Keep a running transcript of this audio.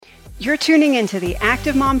You're tuning into the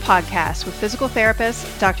Active Mom Podcast with physical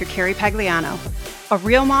therapist, Dr. Carrie Pagliano, a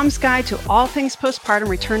real mom's guide to all things postpartum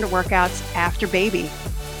return to workouts after baby.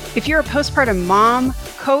 If you're a postpartum mom,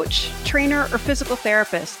 coach, trainer, or physical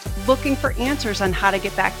therapist looking for answers on how to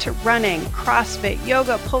get back to running, CrossFit,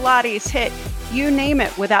 yoga, Pilates, HIIT, you name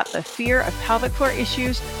it, without the fear of pelvic floor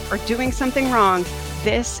issues or doing something wrong,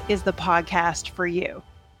 this is the podcast for you.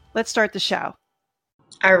 Let's start the show.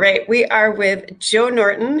 All right, we are with Joe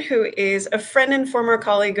Norton, who is a friend and former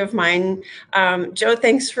colleague of mine. Joe,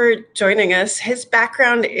 thanks for joining us. His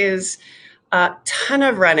background is a ton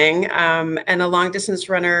of running and a long distance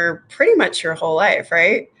runner pretty much your whole life,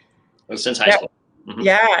 right? Well, since high school. Mm-hmm.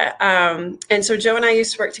 Yeah. And so Joe and I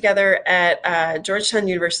used to work together at Georgetown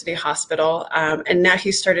University Hospital, and now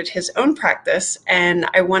he started his own practice. And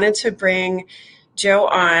I wanted to bring Joe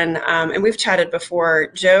on, and we've chatted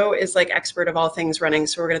before. Joe is like expert of all things running.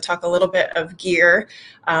 So we're going to talk a little bit of gear,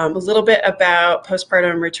 a little bit about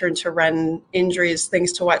postpartum return to run injuries,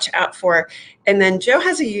 things to watch out for. And then Joe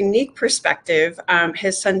has a unique perspective.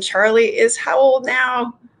 His son, Charlie, is how old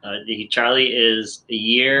now? Charlie is a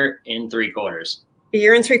year and 3/4. A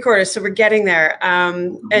year and 3/4. So we're getting there.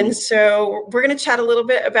 And so we're going to chat a little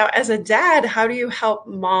bit about, as a dad, how do you help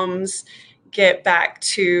moms get back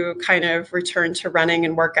to kind of return to running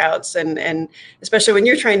and workouts, and especially when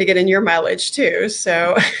you're trying to get in your mileage too.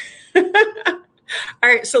 So, all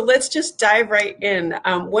right, so let's just dive right in.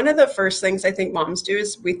 One of the first things I think moms do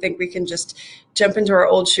is we think we can just jump into our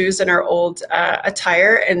old shoes and our old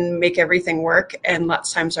attire and make everything work. And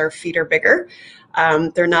lots of times our feet are bigger.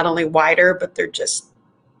 They're not only wider, but they're just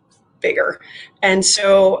bigger. And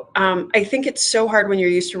so I think it's so hard when you're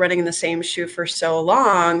used to running in the same shoe for so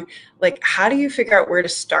long. Like, how do you figure out where to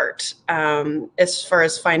start as far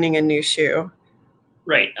as finding a new shoe?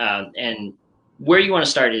 Right. And where you want to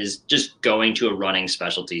start is just going to a running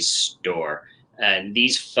specialty store. And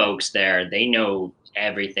these folks there, they know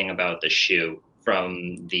everything about the shoe,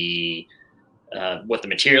 from the what the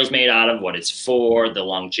material's made out of, what it's for, the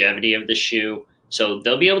longevity of the shoe. So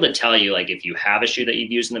they'll be able to tell you, like, if you have a shoe that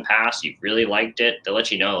you've used in the past, you've really liked it, they'll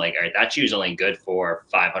let you know, like, all right, that shoe's only good for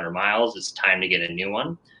 500 miles. It's time to get a new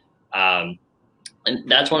one. And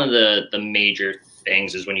that's one of the major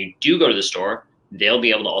things is when you do go to the store, they'll be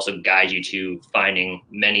able to also guide you to finding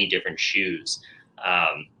many different shoes.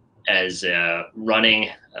 As running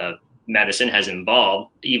medicine has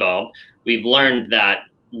evolved, we've learned that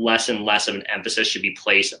less and less of an emphasis should be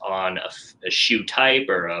placed on a shoe type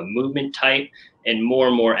or a movement type, and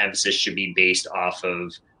more emphasis should be based off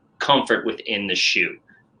of comfort within the shoe.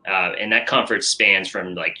 And that comfort spans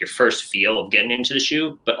from like your first feel of getting into the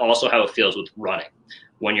shoe, but also how it feels with running.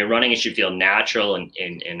 When you're running, it should feel natural and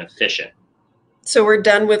efficient. So we're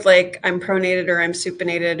done with like, I'm pronated or I'm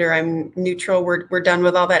supinated or I'm neutral. We're done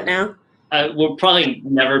with all that now? We'll probably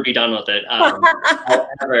never be done with it.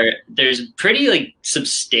 However, there's pretty like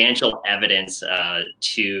substantial evidence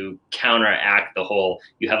to counteract the whole,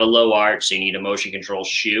 you have a low arch, so you need a motion control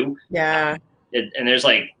shoe. Yeah. And there's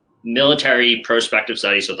like military prospective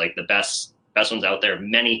studies with like the best ones out there.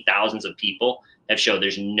 Many thousands of people have showed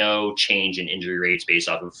there's no change in injury rates based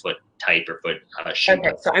off of foot type or foot shoe.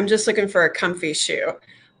 Okay, so I'm just looking for a comfy shoe.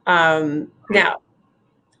 Now,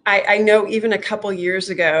 I know even a couple years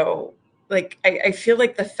ago, like I feel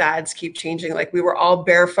like the fads keep changing. Like we were all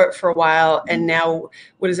barefoot for a while, and now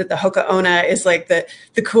what is it? The Hoka Ona is like the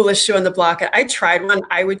coolest shoe on the block. I tried one,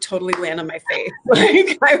 I would totally land on my face.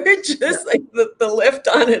 Like I would just like the lift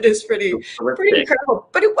on it is pretty incredible.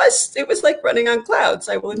 But it was like running on clouds.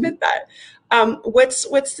 I will admit that.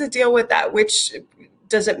 What's the deal with that? Which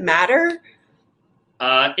does it matter?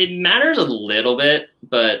 It matters a little bit,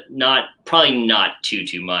 but probably not too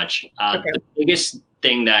much. Okay. The biggest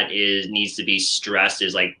thing that needs to be stressed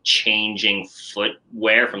is like changing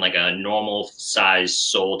footwear from like a normal size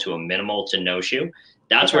sole to a minimal to no shoe.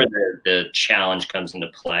 That's where the challenge comes into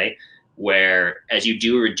play, where as you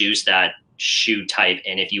do reduce that shoe type,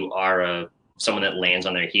 and if you are someone that lands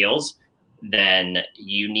on their heels, then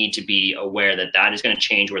you need to be aware that is going to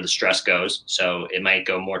change where the stress goes. So it might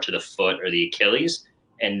go more to the foot or the Achilles,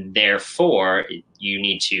 and therefore you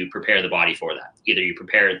need to prepare the body for that. Either you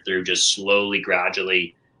prepare it through just slowly,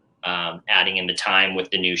 gradually adding in the time with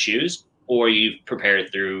the new shoes, or you prepare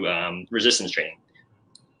it through resistance training.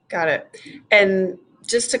 Got it. And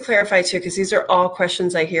just to clarify too, because these are all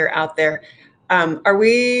questions I hear out there, are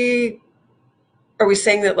we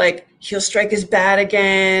saying that like heel strike is bad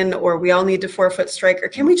again, or we all need to forefoot strike, or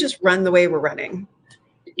can we just run the way we're running?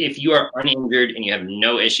 if you are uninjured and you have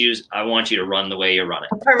no issues, I want you to run the way you're running.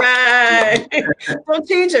 All right. Don't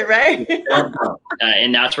change it, right?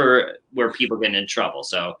 And that's where people get in trouble.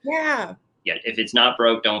 So Yeah. yeah, if it's not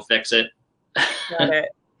broke, don't fix it. Got it.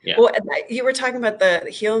 Yeah. Well, you were talking about the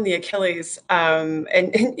heel and the Achilles, and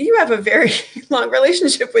you have a very long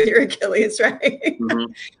relationship with your Achilles, right?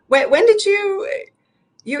 Mm-hmm. When did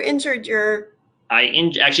you injured your?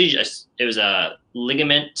 Actually it was a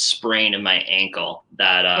ligament sprain of my ankle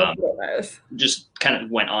that just kind of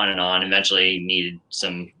went on and on. Eventually needed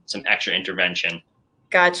some extra intervention.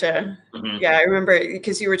 Gotcha. Mm-hmm. Yeah, I remember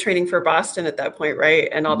because you were training for Boston at that point, right?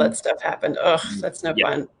 And all that stuff happened. Ugh, that's no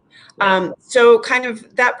fun. So kind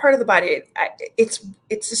of that part of the body, it's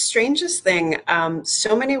the strangest thing.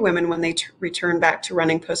 So many women, when they return back to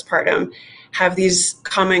running postpartum, have these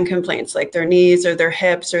common complaints like their knees or their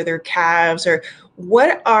hips or their calves. Or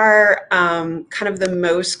what are kind of the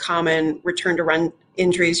most common return to run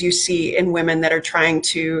injuries you see in women that are trying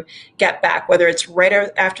to get back, whether it's right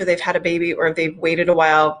after they've had a baby or if they've waited a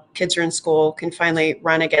while, kids are in school, can finally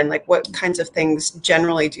run again? Like what kinds of things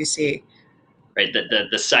generally do you see? Right.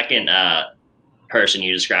 The second person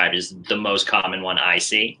you described is the most common one I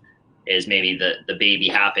see. Is maybe the baby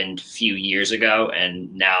happened a few years ago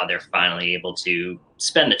and now they're finally able to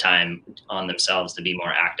spend the time on themselves to be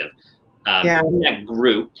more active. In that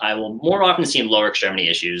group, I will more often see lower extremity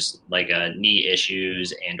issues like knee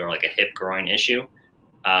issues and or like a hip groin issue.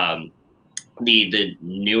 The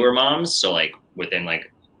newer moms, so like within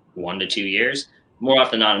like 1 to 2 years, more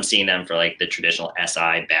often than not, I'm seeing them for like the traditional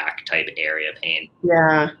SI back type area pain.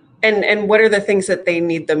 Yeah. And what are the things that they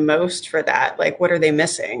need the most for that? Like, what are they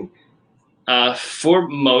missing? For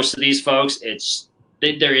most of these folks,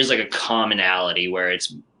 there is like a commonality where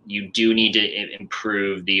it's you do need to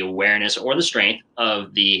improve the awareness or the strength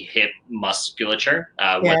of the hip musculature.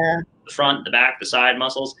 The front, the back, the side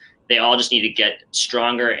muscles, they all just need to get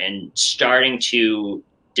stronger and starting to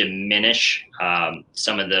diminish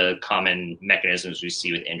some of the common mechanisms we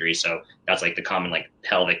see with injury. So that's like the common like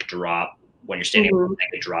pelvic drop when you're standing,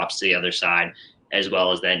 it drops to the other side, as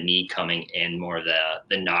well as that knee coming in, more of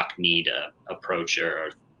the knock knee approach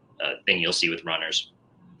or thing you'll see with runners.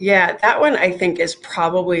 Yeah, that one I think is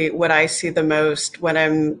probably what I see the most when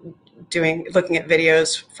I'm looking at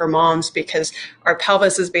videos for moms, because our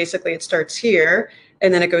pelvis is basically, it starts here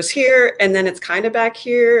and then it goes here and then it's kind of back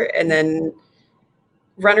here, and then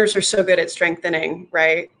runners are so good at strengthening,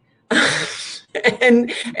 right?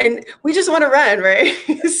 and we just want to run, right?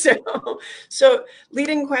 so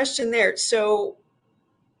leading question there. So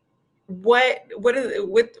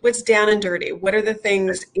what's down and dirty? What are the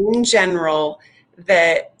things in general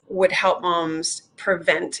that would help moms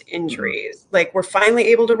prevent injuries? Like, we're finally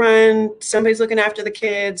able to run, somebody's looking after the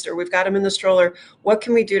kids, or we've got them in the stroller. What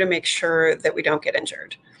can we do to make sure that we don't get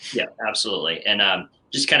injured? Yeah, absolutely. And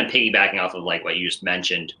just kind of piggybacking off of like what you just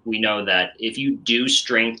mentioned, we know that if you do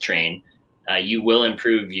strength train, you will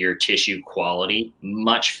improve your tissue quality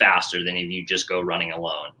much faster than if you just go running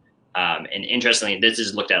alone. And interestingly, this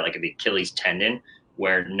is looked at like the Achilles tendon,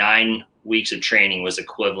 where 9 weeks of training was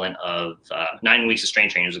equivalent of 9 weeks of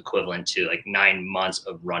strength training was equivalent to like 9 months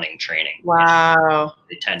of running training. Wow.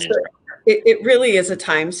 The tendon. So it really is a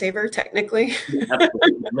time saver, technically.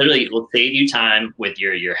 Absolutely. Literally, it will save you time with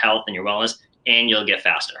your health and your wellness, and you'll get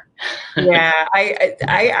faster. Yeah,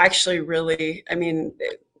 I actually really, I mean,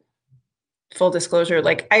 full disclosure,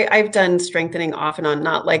 like I've done strengthening off and on,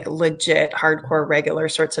 not like legit hardcore regular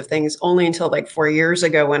sorts of things, only until like 4 years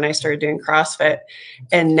ago when I started doing CrossFit.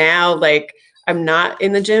 And now like I'm not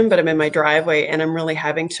in the gym, but I'm in my driveway, and I'm really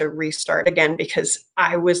having to restart again because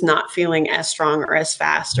I was not feeling as strong or as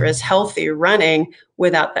fast or as healthy running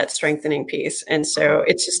without that strengthening piece. And so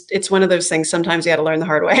it's one of those things. Sometimes you got to learn the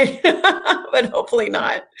hard way, but hopefully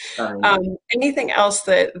not. Anything else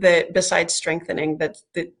that besides strengthening that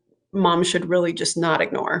mom should really just not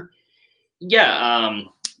ignore? Yeah,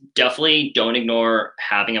 definitely don't ignore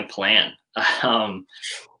having a plan.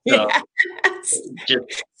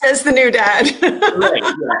 Just says the new dad. Right,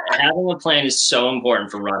 yeah. Having a plan is so important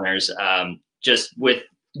for runners. Just with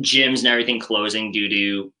gyms and everything closing due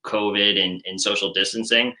to COVID and social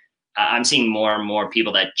distancing, I'm seeing more and more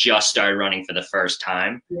people that just started running for the first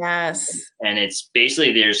time. Yes. And it's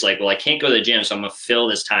basically, there's like, well, I can't go to the gym, so I'm going to fill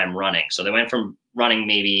this time running. So they went from running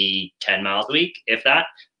maybe 10 miles a week, if that,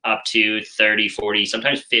 up to 30, 40,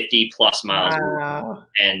 sometimes 50 plus miles. Wow.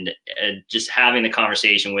 And just having the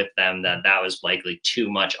conversation with them that was likely too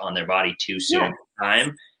much on their body too soon in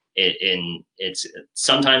time. It's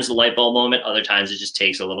sometimes the light bulb moment. Other times it just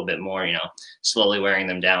takes a little bit more, slowly wearing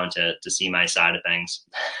them down to see my side of things.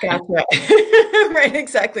 Gotcha. Right,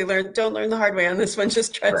 exactly. Don't learn the hard way on this one.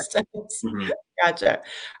 Just trust us. Mm-hmm. Gotcha.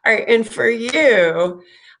 All right. And for you,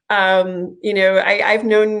 I've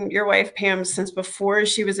known your wife, Pam, since before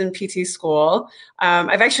she was in PT school.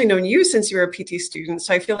 I've actually known you since you were a PT student.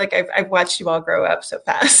 So I feel like I've watched you all grow up so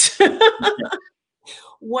fast.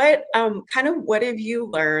 What have you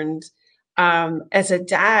learned as a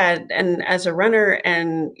dad and as a runner?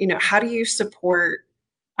 And, how do you support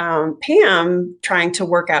Pam trying to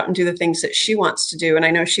work out and do the things that she wants to do? And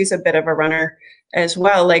I know she's a bit of a runner as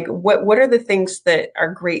well. Like, what are the things that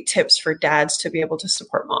are great tips for dads to be able to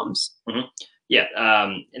support moms? Mm-hmm. Yeah.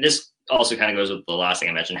 And this also kind of goes with the last thing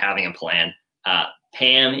I mentioned, having a plan.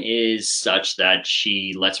 Pam is such that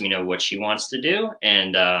she lets me know what she wants to do.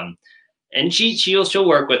 And she'll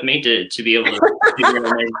work with me to be able to figure out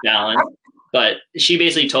a nice balance. But she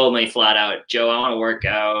basically told me flat out, Joe, I want to work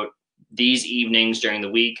out these evenings during the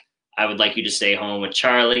week. I would like you to stay home with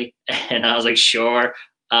Charlie. And I was like, sure.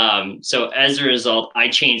 So as a result, I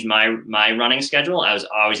changed my running schedule. I was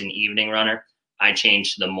always an evening runner. I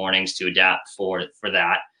changed the mornings to adapt for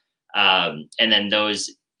that. And then those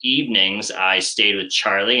evenings I stayed with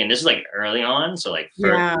Charlie, and this is like early on. So like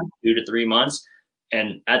for 2 to 3 months.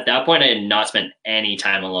 And at that point I had not spent any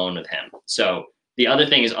time alone with him. So the other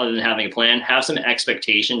thing is, other than having a plan, have some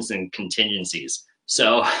expectations and contingencies.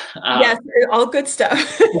 So yes, all good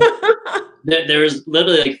stuff. There was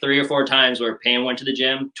literally like 3 or 4 times where Pam went to the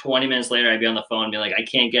gym. 20 minutes later, I'd be on the phone and be like, I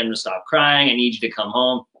can't get him to stop crying. I need you to come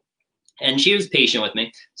home. And she was patient with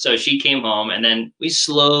me. So she came home, and then we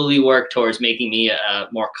slowly worked towards making me a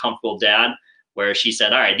more comfortable dad, where she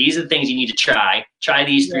said, all right, these are the things you need to try. Try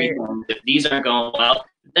these 3 things. If these aren't going well,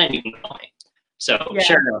 then you can call me. So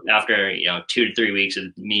sure enough, after 2 to 3 weeks of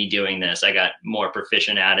me doing this, I got more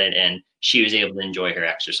proficient at it, and she was able to enjoy her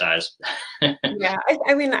exercise. Yeah,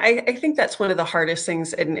 I think that's one of the hardest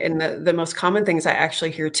things, and the most common things I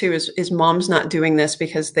actually hear too is moms not doing this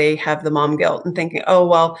because they have the mom guilt and thinking, oh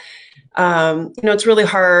well, it's really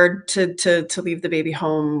hard to leave the baby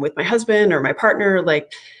home with my husband or my partner.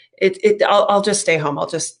 Like I'll just stay home. I'll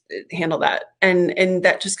just handle that. And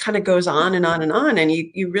that just kind of goes on and on and on. And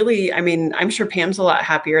you really, I'm sure Pam's a lot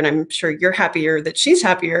happier, and I'm sure you're happier that she's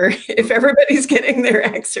happier if everybody's getting their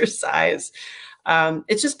exercise.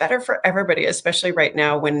 It's just better for everybody, especially right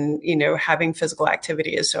now when, having physical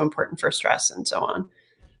activity is so important for stress and so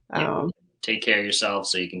on. Take care of yourself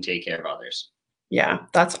so you can take care of others. Yeah,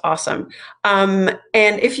 that's awesome. And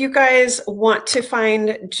if you guys want to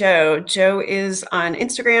find Joe is on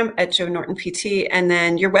Instagram at Joe Norton PT. And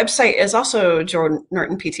then your website is also Joe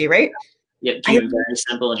Norton PT, right? Yep, keep it very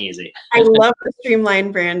simple and easy. I love the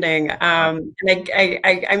streamlined branding. And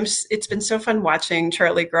it's been so fun watching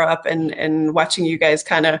Charlie grow up and watching you guys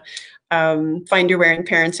kind of find your way in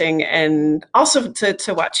parenting, and also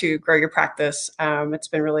to watch you grow your practice. It's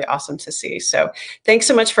been really awesome to see. So thanks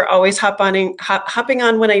so much for always hopping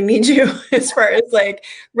on when I need you as far as like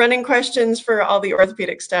running questions for all the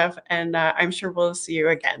orthopedic stuff. And I'm sure we'll see you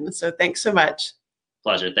again. So thanks so much.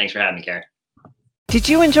 Pleasure. Thanks for having me, Carrie. Did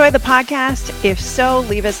you enjoy the podcast? If so,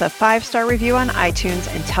 leave us a 5-star review on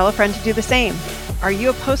iTunes and tell a friend to do the same. Are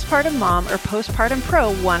you a postpartum mom or postpartum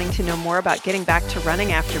pro wanting to know more about getting back to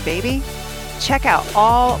running after baby? Check out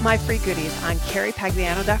all my free goodies on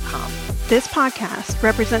carriepagliano.com. This podcast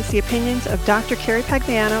represents the opinions of Dr. Carrie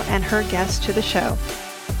Pagliano and her guests to the show.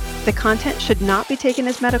 The content should not be taken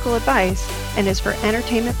as medical advice and is for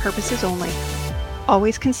entertainment purposes only.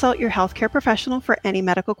 Always consult your healthcare professional for any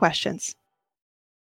medical questions.